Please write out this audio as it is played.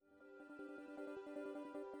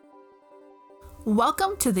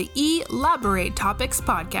Welcome to the Elaborate Topics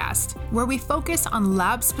podcast, where we focus on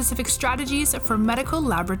lab-specific strategies for medical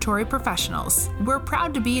laboratory professionals. We're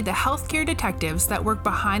proud to be the healthcare detectives that work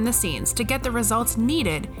behind the scenes to get the results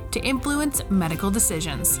needed to influence medical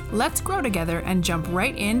decisions. Let's grow together and jump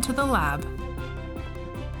right into the lab.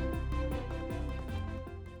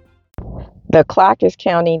 The clock is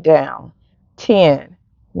counting down. 10,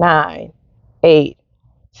 9, 8,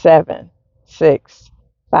 7, 6,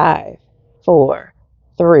 5, 4,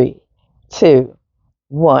 3, 2,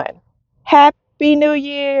 1. Happy New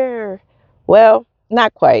Year! Well,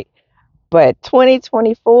 not quite, but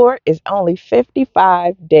 2024 is only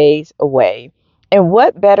 55 days away. And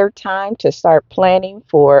what better time to start planning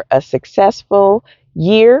for a successful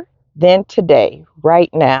year than today, right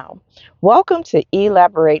now? Welcome to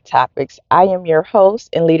Elaborate Topics. I am your host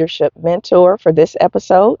and leadership mentor for this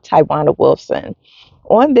episode, Tywana Wilson.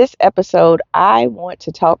 On this episode, I want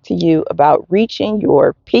to talk to you about reaching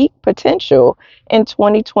your peak potential in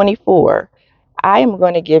 2024. I am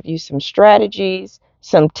going to give you some strategies,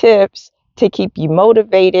 some tips to keep you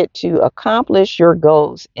motivated to accomplish your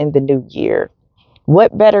goals in the new year.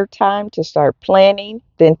 What better time to start planning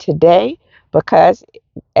than today? Because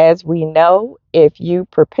as we know, if you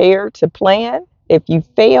prepare to plan, if you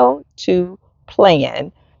fail to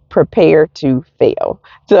plan, prepare to fail.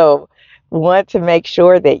 So, want to make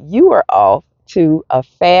sure that you are off to a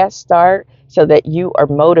fast start so that you are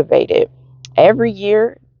motivated. Every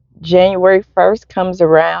year, January 1st comes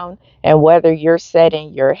around, and whether you're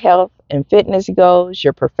setting your health and fitness goals,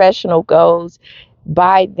 your professional goals,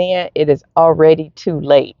 by then it is already too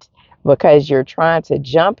late because you're trying to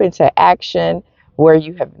jump into action where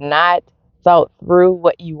you have not thought through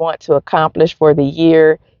what you want to accomplish for the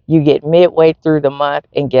year. You get midway through the month,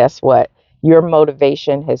 and guess what? Your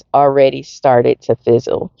motivation has already started to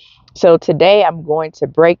fizzle. So today I'm going to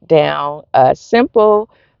break down a simple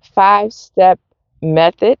 5-step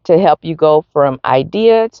method to help you go from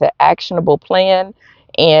idea to actionable plan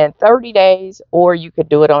in 30 days, or you could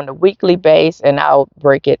do it on a weekly base, and I'll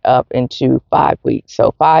break it up into 5 weeks.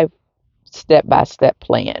 So 5 step-by-step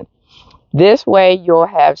plan. This way you'll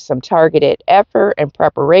have some targeted effort and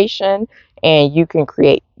preparation, and you can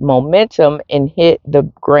create momentum and hit the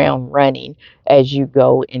ground running as you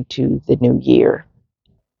go into the new year.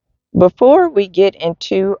 Before we get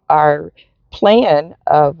into our plan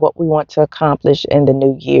of what we want to accomplish in the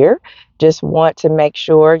new year, just want to make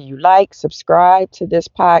sure you like, subscribe to this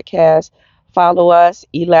podcast, follow us,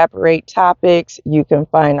 Elaborate Topics. You can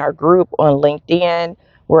find our group on LinkedIn.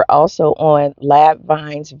 We're also on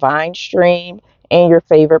LabVine's Vine Stream and your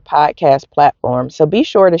favorite podcast platform. So be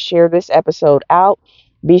sure to share this episode out.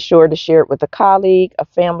 Be sure to share it with a colleague, a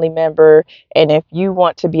family member, and if you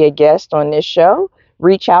want to be a guest on this show,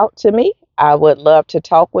 reach out to me. I would love to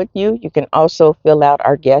talk with you. You can also fill out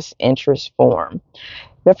our guest interest form.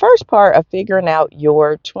 The first part of figuring out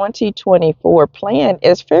your 2024 plan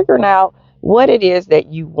is figuring out what it is that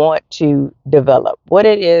you want to develop, what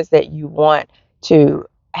it is that you want to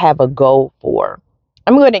have a goal for.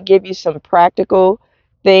 I'm going to give you some practical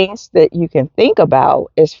things that you can think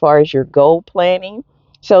about as far as your goal planning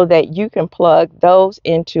so that you can plug those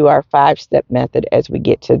into our 5-step method as we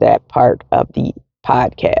get to that part of the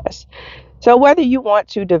podcast. So whether you want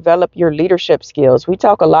to develop your leadership skills, we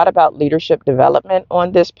talk a lot about leadership development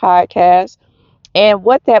on this podcast. And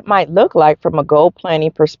what that might look like from a goal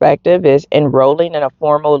planning perspective is enrolling in a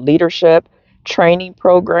formal leadership training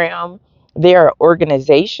program. There are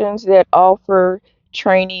organizations that offer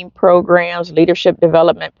training programs, leadership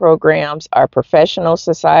development programs. Our professional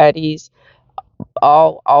societies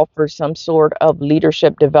all offer some sort of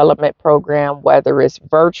leadership development program, whether it's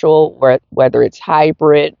virtual or whether it's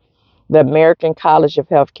hybrid. The American College of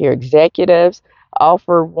Healthcare Executives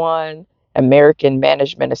offer one. American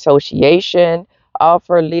Management Association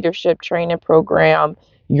offer leadership training program.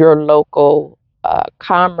 Your local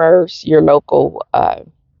commerce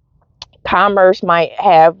might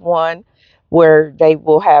have one where they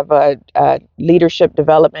will have a leadership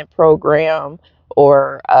development program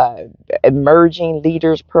or emerging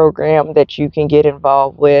leaders program that you can get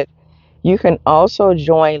involved with. You can also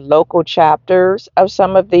join local chapters of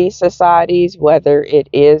some of these societies, whether it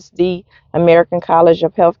is the American College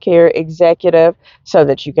of Healthcare Executive, so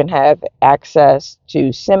that you can have access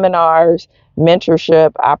to seminars,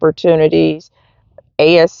 mentorship opportunities.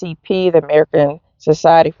 ASCP, the American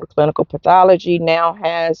Society for Clinical Pathology, now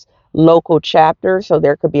has local chapters, so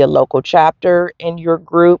there could be a local chapter in your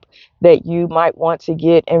group that you might want to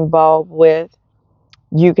get involved with.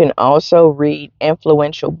 You can also read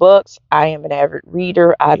influential books. I am an avid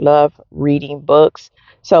reader. I love reading books.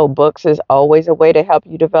 So, books is always a way to help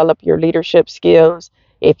you develop your leadership skills.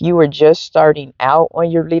 If you are just starting out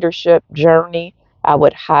on your leadership journey, I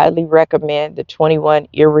would highly recommend The 21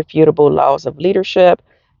 Irrefutable Laws of Leadership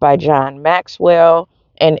by John Maxwell.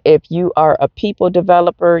 And if you are a people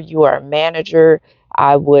developer, you are a manager,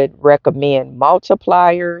 I would recommend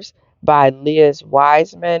Multipliers by Liz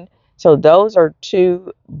Wiseman. So those are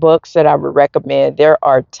two books that I would recommend. There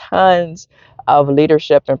are tons of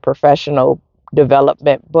leadership and professional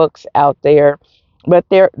development books out there, but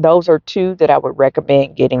those are two that I would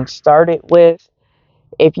recommend getting started with.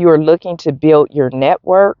 If you are looking to build your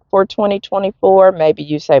network for 2024, maybe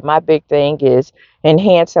you say my big thing is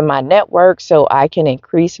enhancing my network so I can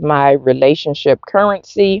increase my relationship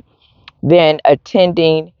currency, then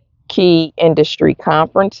attending key industry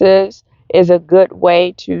conferences is a good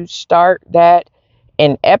way to start that.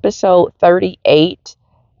 In episode 38,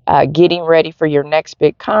 getting ready for your next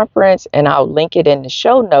big conference, and I'll link it in the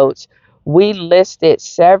show notes. We listed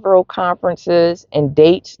several conferences and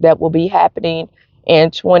dates that will be happening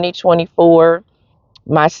in 2024.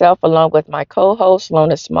 Myself, along with my co hosts,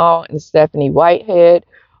 Lona Small and Stephanie Whitehead,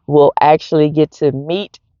 will actually get to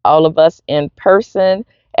meet all of us in person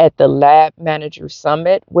at the Lab Manager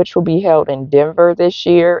Summit, which will be held in Denver this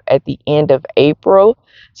year at the end of April.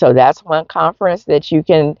 So that's one conference that you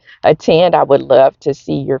can attend. I would love to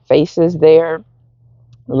see your faces there.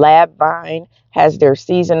 LabVine has their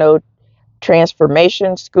seasonal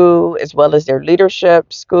transformation school as well as their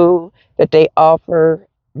leadership school that they offer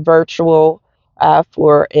virtual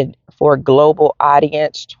for a global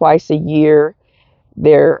audience twice a year.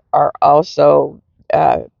 There are also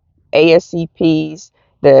ASCPs.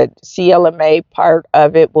 The CLMA part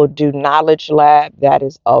of it will do Knowledge Lab. That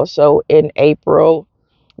is also in April.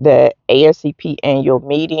 The ASCP annual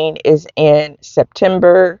meeting is in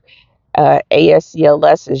September.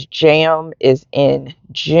 ASCLS's Jam is in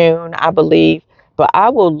June, I believe. But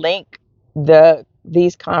I will link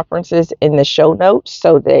these conferences in the show notes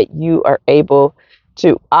so that you are able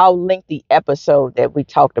to. I'll link the episode that we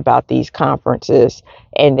talked about these conferences,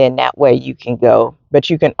 and then that way you can go. But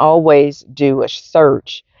you can always do a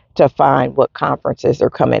search to find what conferences are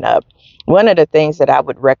coming up. One of the things that I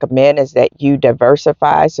would recommend is that you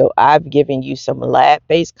diversify. So I've given you some lab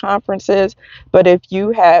based conferences, but if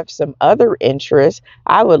you have some other interests,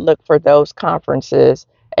 I would look for those conferences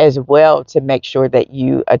as well to make sure that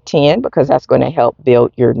you attend because that's going to help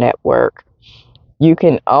build your network. You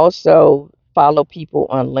can also follow people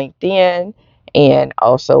on LinkedIn and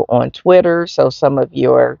also on Twitter. So some of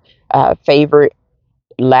your favorite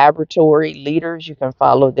laboratory leaders, you can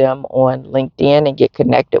follow them on LinkedIn and get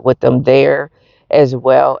connected with them there as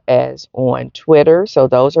well as on Twitter. So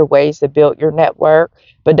those are ways to build your network.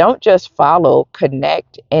 But don't just follow,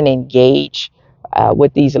 connect and engage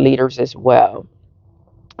with these leaders as well.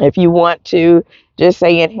 If you want to just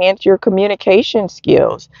say enhance your communication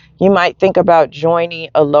skills, you might think about joining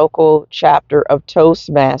a local chapter of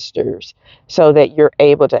Toastmasters so that you're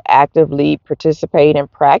able to actively participate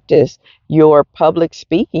and practice your public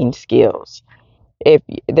speaking skills. If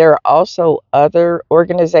there are also other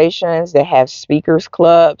organizations that have speakers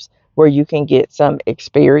clubs where you can get some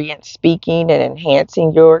experience speaking and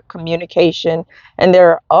enhancing your communication. And there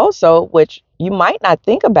are also, which you might not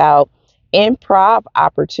think about, improv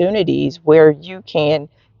opportunities where you can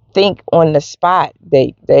think on the spot.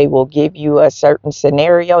 They will give you a certain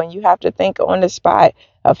scenario and you have to think on the spot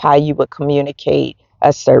of how you would communicate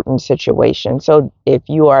a certain situation. So if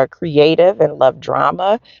you are creative and love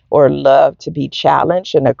drama, or love to be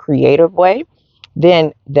challenged in a creative way,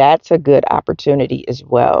 then that's a good opportunity as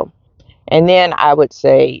well. And then I would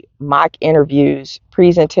say mock interviews,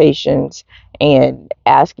 presentations, and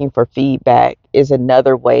asking for feedback is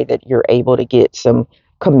another way that you're able to get some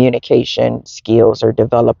communication skills or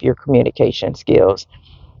develop your communication skills.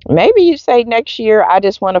 Maybe you say next year, I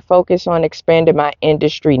just want to focus on expanding my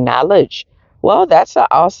industry knowledge. Well, that's an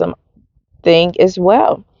awesome thing as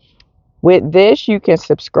well. With this, you can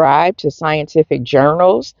subscribe to scientific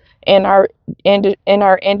journals in our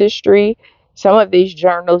industry. Some of these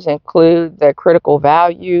journals include the critical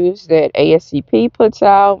values that ASCP puts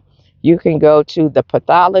out. You can go to the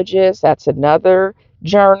pathologist. That's another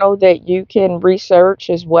journal that you can research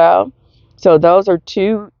as well. So those are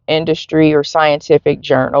two industry or scientific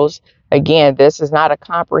journals. Again, this is not a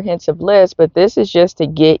comprehensive list, but this is just to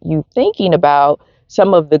get you thinking about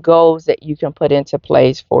some of the goals that you can put into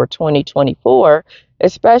place for 2024,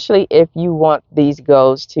 especially if you want these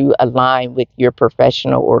goals to align with your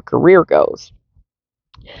professional or career goals.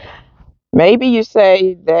 Maybe you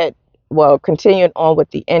say that continuing on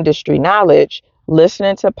with the industry knowledge,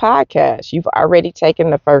 listening to podcasts. You've already taken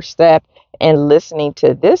the first step in listening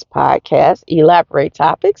to this podcast, Elaborate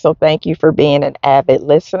Topics. So thank you for being an avid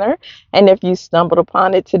listener. And if you stumbled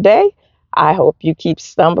upon it today, I hope you keep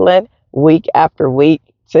stumbling week after week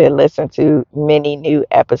to listen to many new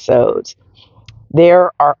episodes.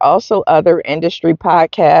 There are also other industry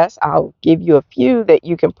podcasts. I'll give you a few that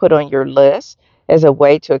you can put on your list as a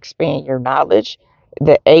way to expand your knowledge.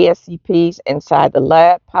 The ASCP's Inside the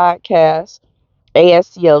Lab podcast,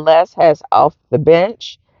 ASCLS has Off the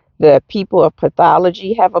Bench. The People of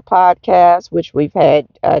Pathology have a podcast, which we've had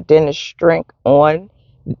Dennis Strink on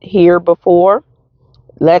here before.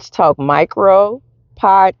 Let's Talk Micro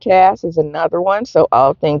podcast is another one. So,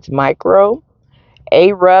 all things micro.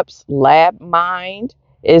 ARUP's Lab Mind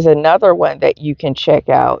is another one that you can check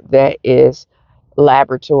out that is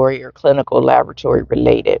laboratory or clinical laboratory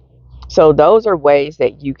related. So those are ways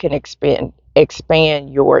that you can expand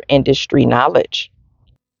your industry knowledge.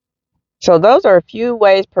 So those are a few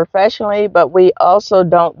ways professionally, but we also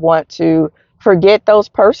don't want to forget those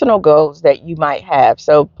personal goals that you might have.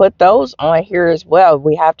 So put those on here as well.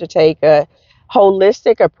 We have to take a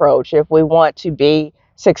holistic approach if we want to be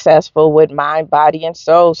successful with mind, body, and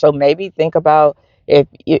soul. So maybe think about if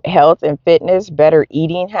health and fitness, better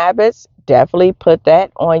eating habits, definitely put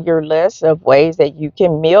that on your list of ways that you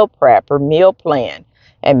can meal prep or meal plan.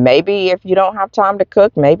 And maybe if you don't have time to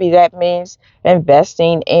cook, maybe that means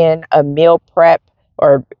investing in a meal prep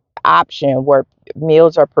or option where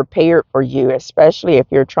meals are prepared for you, especially if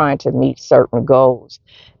you're trying to meet certain goals.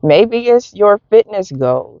 Maybe it's your fitness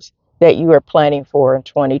goals that you are planning for in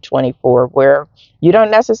 2024, where you don't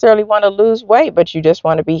necessarily want to lose weight, but you just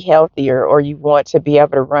want to be healthier or you want to be able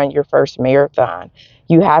to run your first marathon.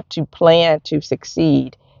 You have to plan to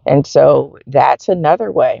succeed. And so that's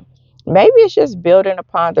another way. Maybe it's just building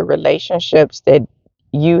upon the relationships that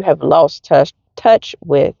you have lost touch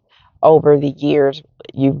with over the years.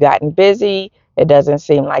 You've gotten busy, it doesn't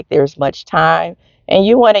seem like there's much time, and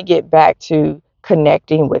you want to get back to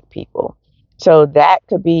connecting with people. So that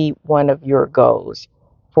could be one of your goals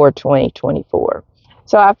for 2024.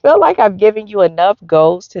 So I feel like I've given you enough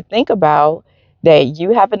goals to think about, that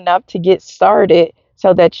you have enough to get started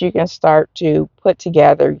so that you can start to put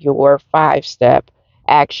together your 5 step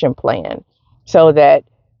action plan so that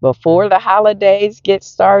before the holidays get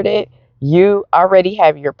started, you already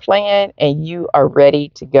have your plan and you are ready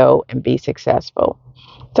to go and be successful.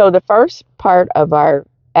 So, the first part of our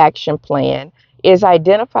action plan is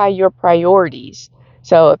identify your priorities.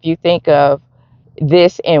 So, if you think of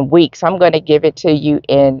this in weeks, I'm going to give it to you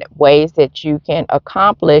in ways that you can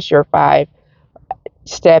accomplish your 5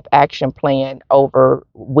 step action plan over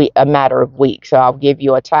a matter of weeks. So I'll give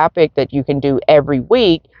you a topic that you can do every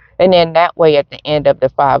week. And then that way, at the end of the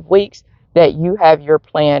 5 weeks, that you have your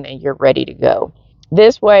plan and you're ready to go.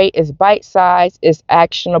 This way is bite sized, is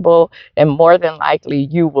actionable, and more than likely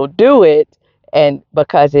you will do it. And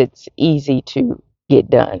because it's easy to get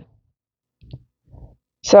done.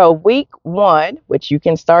 So, week 1, which you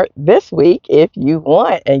can start this week if you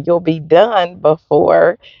want, and you'll be done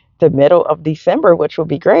before the middle of December, which will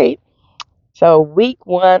be great. So, week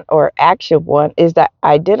 1 or action 1 is to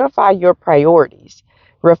identify your priorities.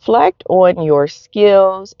 Reflect on your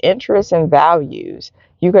skills, interests, and values.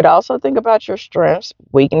 You could also think about your strengths,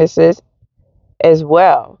 weaknesses as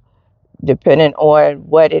well, depending on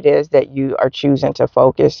what it is that you are choosing to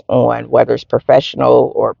focus on, whether it's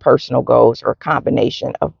professional or personal goals or a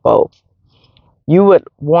combination of both. You would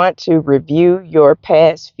want to review your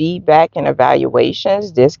past feedback and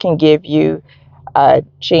evaluations. This can give you a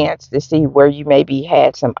chance to see where you maybe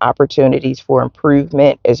had some opportunities for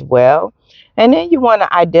improvement as well. And then you want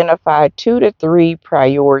to identify 2 to 3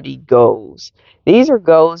 priority goals. These are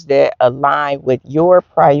goals that align with your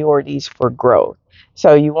priorities for growth.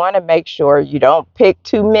 So you want to make sure you don't pick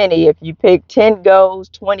too many. If you pick 10 goals,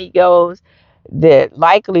 20 goals, the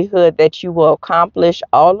likelihood that you will accomplish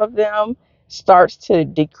all of them starts to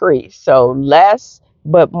decrease. So less,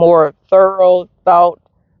 but more thorough, thought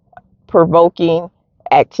provoking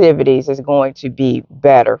activities is going to be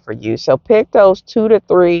better for you. So pick those 2 to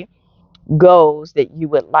 3 goals that you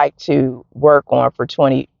would like to work on for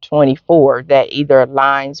 2024 that either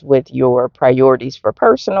aligns with your priorities for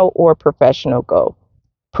personal or professional growth.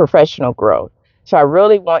 So I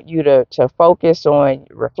really want you to focus on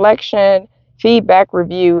reflection, feedback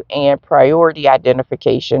review, and priority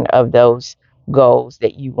identification of those goals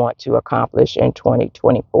that you want to accomplish in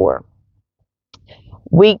 2024.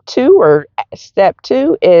 Week 2 or step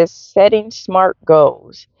 2 is setting SMART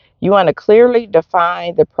goals. You want to clearly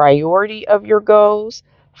define the priority of your goals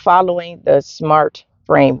following the SMART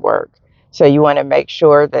framework. So you want to make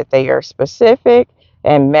sure that they are specific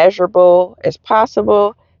and measurable as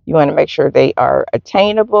possible. You want to make sure they are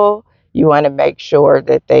attainable. You want to make sure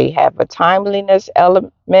that they have a timeliness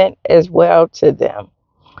element as well to them.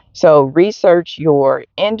 So research your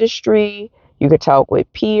industry. You could talk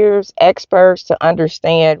with peers, experts to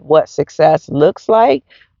understand what success looks like,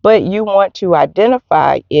 but you want to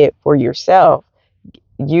identify it for yourself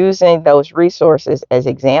using those resources as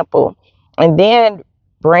example, and then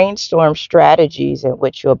brainstorm strategies in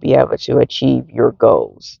which you'll be able to achieve your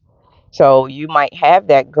goals. So you might have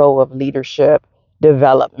that goal of leadership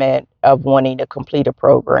development of wanting to complete a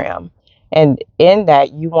program. And in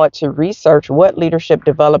that, you want to research what leadership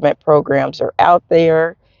development programs are out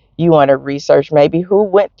there. You want to research maybe who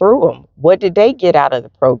went through them. What did they get out of the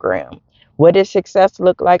program? What does success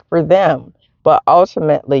look like for them? But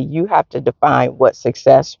ultimately, you have to define what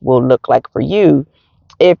success will look like for you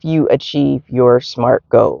if you achieve your SMART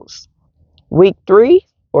goals. Week three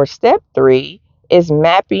or step three is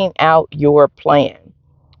mapping out your plan.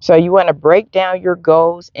 So you want to break down your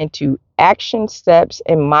goals into action steps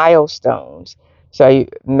and milestones. So you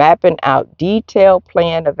mapping out detailed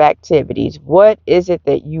plan of activities. What is it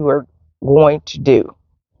that you are going to do?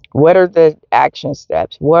 What are the action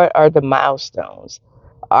steps? What are the milestones?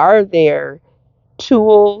 Are there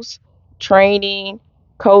tools, training,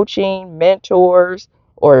 coaching, mentors,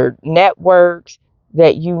 or networks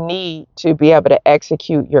that you need to be able to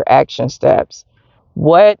execute your action steps?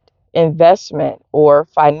 What investment or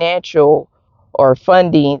financial or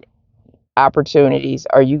funding opportunities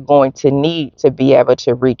are you going to need to be able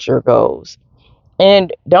to reach your goals?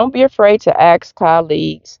 And don't be afraid to ask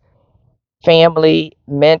colleagues, family,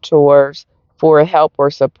 mentors for help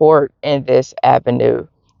or support in this avenue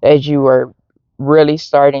as you are really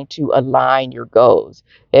starting to align your goals.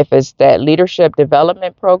 If it's that leadership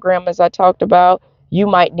development program, as I talked about, you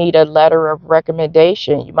might need a letter of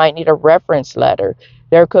recommendation. You might need a reference letter.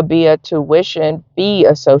 There could be a tuition fee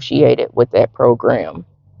associated with that program.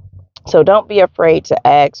 So don't be afraid to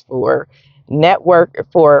ask for network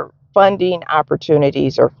for funding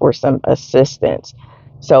opportunities or for some assistance.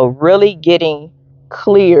 So really getting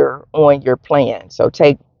clear on your plan. So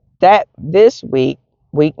take that this week,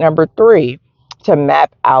 week number 3, to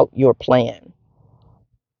map out your plan.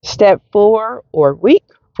 Step 4 or week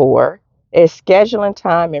 4 is scheduling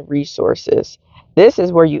time and resources. This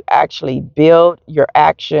is where you actually build your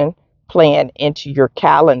action plan into your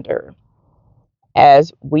calendar.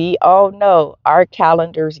 As we all know, our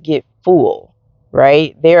calendars get full,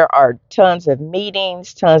 right? There are tons of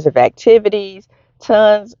meetings, tons of activities,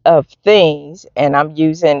 tons of things, and I'm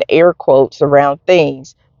using air quotes around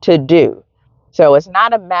things to do. So it's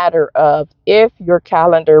not a matter of if your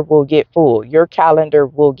calendar will get full. Your calendar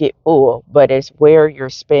will get full, but it's where you're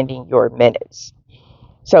spending your minutes.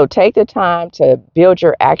 So take the time to build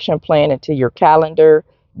your action plan into your calendar,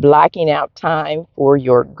 blocking out time for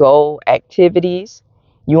your goal activities.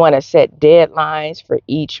 You want to set deadlines for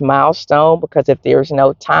each milestone because if there's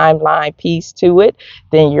no timeline piece to it,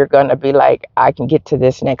 then you're going to be like, I can get to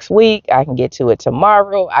this next week, I can get to it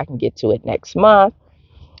tomorrow, I can get to it next month.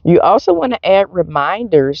 You also want to add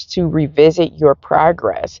reminders to revisit your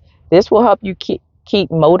progress. This will help you keep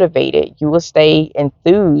motivated. You will stay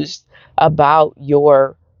enthused about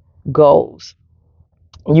your goals.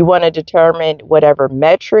 You want to determine whatever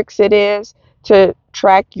metrics it is to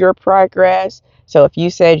track your progress. So if you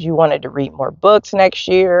said you wanted to read more books next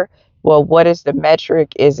year, well, what is the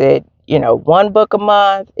metric? Is it, one book a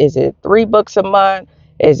month? Is it 3 books a month?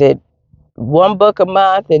 Is it 1 book a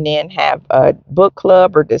month and then have a book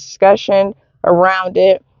club or discussion around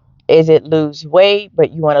it? Is it lose weight,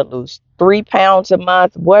 but you want to lose 3 pounds a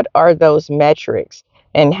month? What are those metrics?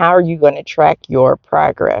 And how are you going to track your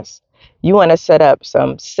progress? You want to set up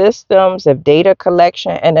some systems of data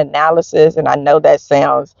collection and analysis. And I know that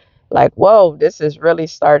sounds like, whoa, this is really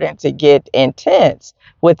starting to get intense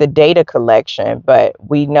with the data collection, but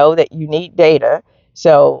we know that you need data.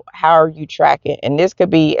 So how are you tracking? And this could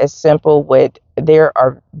be as simple with there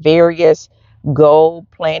are various goal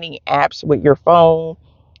planning apps with your phone.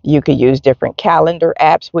 You could use different calendar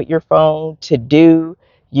apps with your phone to do.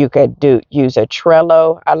 You could use a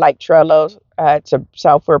Trello. I like Trello. It's a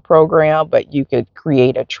software program, but you could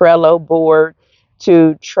create a Trello board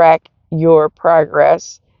to track your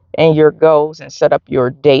progress and your goals and set up your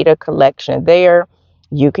data collection there.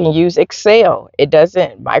 You can use Excel.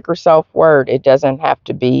 Microsoft Word, it doesn't have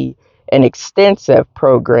to be an extensive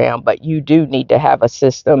program, but you do need to have a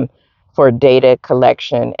system for data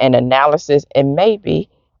collection and analysis, and maybe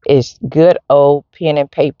it's good old pen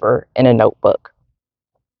and paper in a notebook.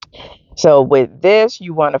 So with this,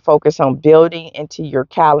 you want to focus on building into your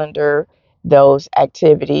calendar those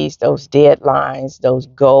activities, those deadlines, those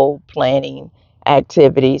goal planning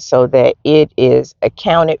activities so that it is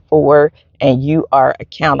accounted for and you are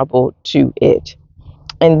accountable to it.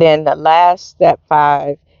 And then the last step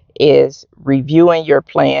 5 is reviewing your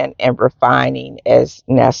plan and refining as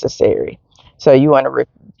necessary. So you want to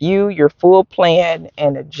review your full plan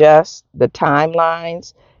and adjust the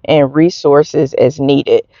timelines and resources as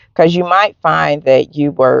needed. Because you might find that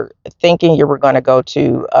you were thinking you were going to go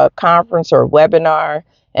to a conference or a webinar,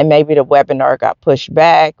 and maybe the webinar got pushed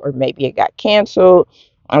back, or maybe it got canceled.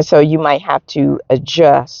 And so you might have to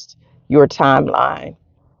adjust your timeline.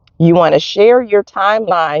 You want to share your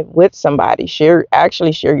timeline with somebody. Share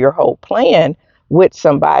your whole plan with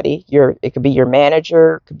somebody. It could be your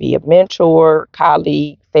manager, it could be a mentor,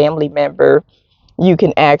 colleague, family member. You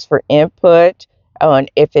can ask for input on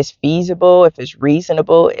if it's feasible, if it's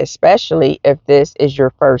reasonable, especially if this is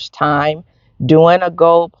your first time doing a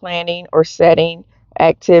goal planning or setting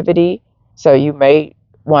activity. So you may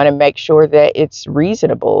want to make sure that it's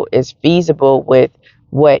reasonable, it's feasible with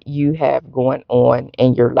what you have going on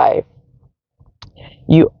in your life.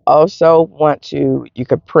 You also you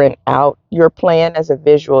could print out your plan as a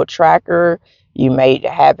visual tracker. You may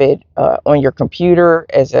have it on your computer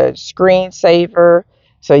as a screensaver.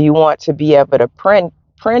 So you want to be able to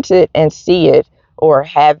print it and see it, or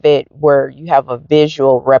have it where you have a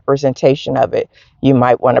visual representation of it. You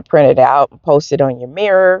might want to print it out and post it on your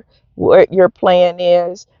mirror, what your plan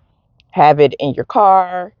is, have it in your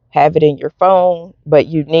car, have it in your phone, but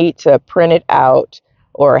you need to print it out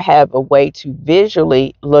or have a way to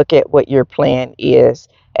visually look at what your plan is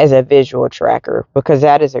as a visual tracker, because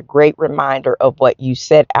that is a great reminder of what you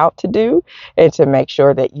set out to do and to make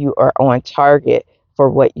sure that you are on target for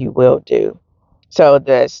what you will do. So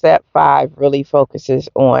the step 5 really focuses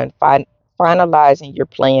on finalizing your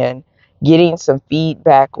plan, getting some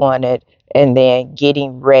feedback on it, and then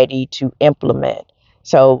getting ready to implement.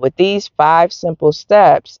 So with these 5 simple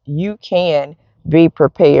steps, you can be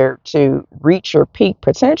prepared to reach your peak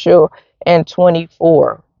potential in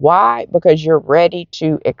 24. Why? Because you're ready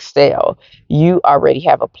to excel. You already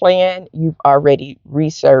have a plan. You've already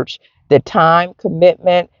researched the time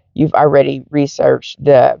commitment. You've already researched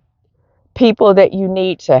the people that you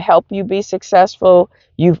need to help you be successful.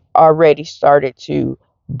 You've already started to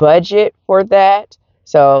budget for that.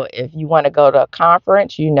 So if you want to go to a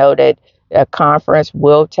conference, you know that a conference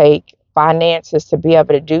will take finances to be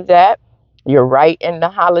able to do that. You're right in the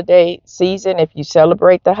holiday season if you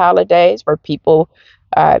celebrate the holidays, where people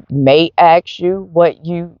may ask you what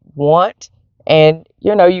you want, and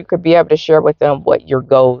you could be able to share with them what your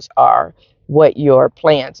goals are, what your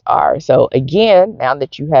plans are. So again, now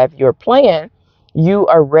that you have your plan, you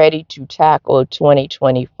are ready to tackle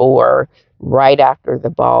 2024 right after the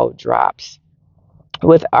ball drops.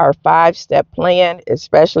 With our 5-step plan,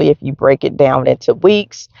 especially if you break it down into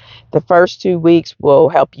weeks, the first 2 weeks will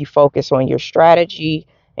help you focus on your strategy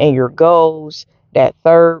and your goals. That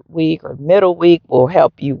third week or middle week will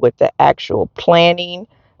help you with the actual planning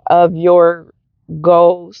of your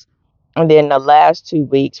goals. And then the last 2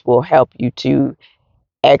 weeks will help you to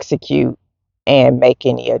execute and make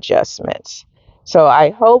any adjustments. So I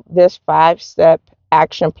hope this 5-step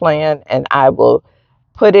action plan, and I will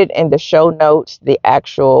put it in the show notes, the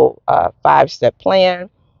actual 5-step plan.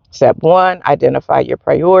 Step 1, identify your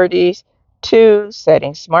priorities. 2,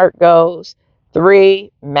 setting SMART goals.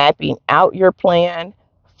 3, mapping out your plan.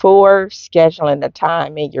 4, scheduling the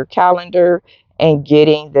time in your calendar and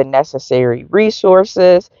getting the necessary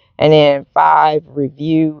resources. And then 5,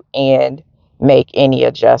 review and make any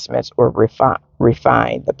adjustments or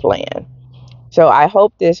refine the plan. So I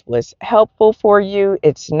hope this was helpful for you.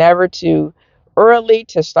 It's never too early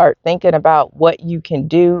to start thinking about what you can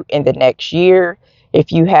do in the next year.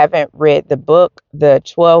 If you haven't read the book, The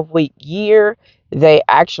 12-Week Year, they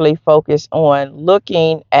actually focus on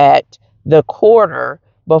looking at the quarter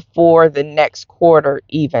before the next quarter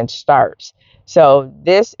even starts. So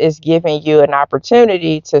this is giving you an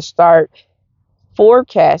opportunity to start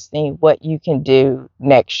forecasting what you can do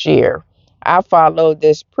next year. I follow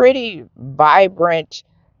this pretty vibrant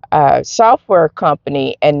software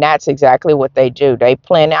company, and that's exactly what they do. They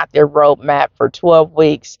plan out their roadmap for 12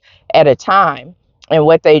 weeks at a time. And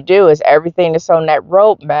what they do is everything that's on that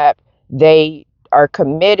roadmap, they are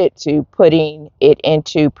committed to putting it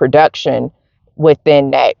into production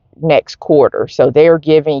within that next quarter. So they're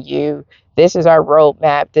giving you, this is our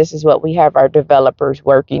roadmap, this is what we have our developers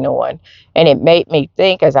working on. And it made me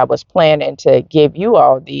think, as I was planning to give you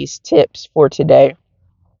all these tips for today,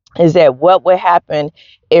 is that what would happen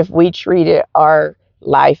if we treated our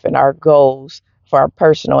life and our goals, for our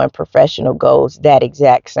personal and professional goals, that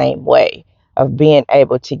exact same way? of being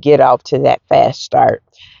able to get off to that fast start.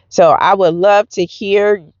 So I would love to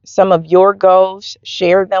hear some of your goals.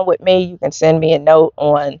 Share them with me. You can send me a note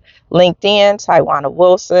on LinkedIn, Taiwana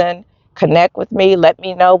Wilson. Connect with me. Let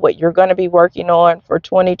me know what you're going to be working on for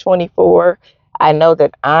 2024. I know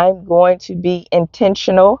that I'm going to be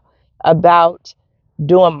intentional about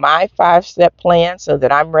doing my 5-step plan so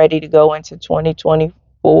that I'm ready to go into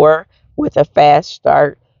 2024 with a fast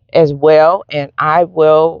start as well. And I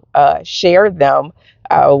will share them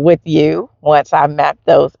with you once I map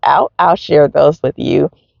those out. I'll share those with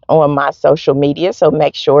you on my social media. So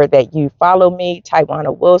make sure that you follow me,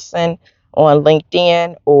 Taiwana Wilson, on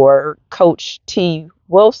LinkedIn, or Coach T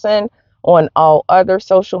Wilson on all other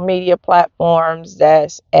social media platforms.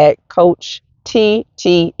 That's at Coach T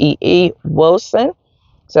Wilson.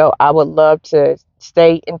 So I would love to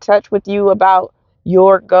stay in touch with you about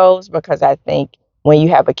your goals, because I think when you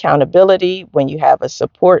have accountability, when you have a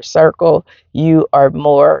support circle, you are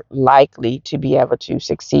more likely to be able to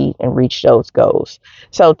succeed and reach those goals.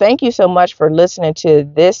 So thank you so much for listening to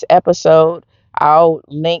this episode. I'll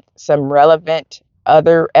link some relevant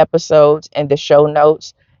other episodes in the show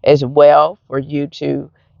notes as well for you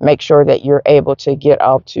to make sure that you're able to get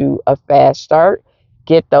off to a fast start,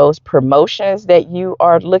 get those promotions that you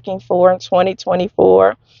are looking for in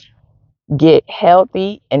 2024, get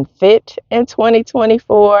healthy and fit in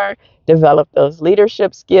 2024, develop those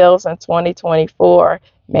leadership skills in 2024,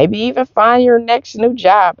 maybe even find your next new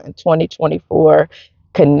job in 2024,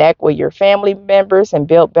 connect with your family members and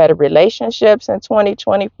build better relationships in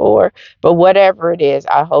 2024. But whatever it is,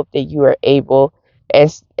 I hope that you are able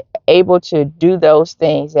to do those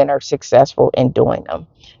things and are successful in doing them.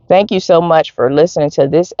 Thank you so much for listening to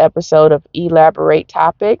this episode of Elaborate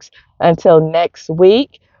Topics. Until next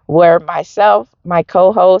week, where myself, my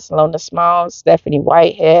co-host, Lona Smalls, Stephanie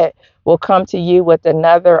Whitehead, will come to you with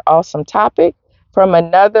another awesome topic from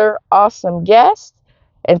another awesome guest.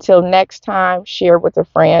 Until next time, share with a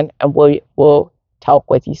friend, and we'll talk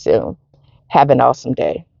with you soon. Have an awesome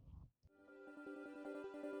day.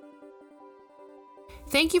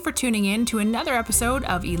 Thank you for tuning in to another episode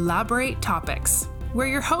of Elaborate Topics, where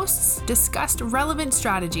your hosts discussed relevant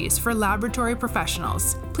strategies for laboratory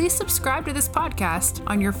professionals. Please subscribe to this podcast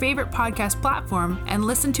on your favorite podcast platform and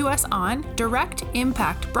listen to us on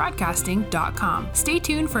directimpactbroadcasting.com. Stay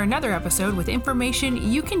tuned for another episode with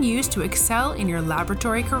information you can use to excel in your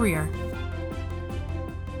laboratory career.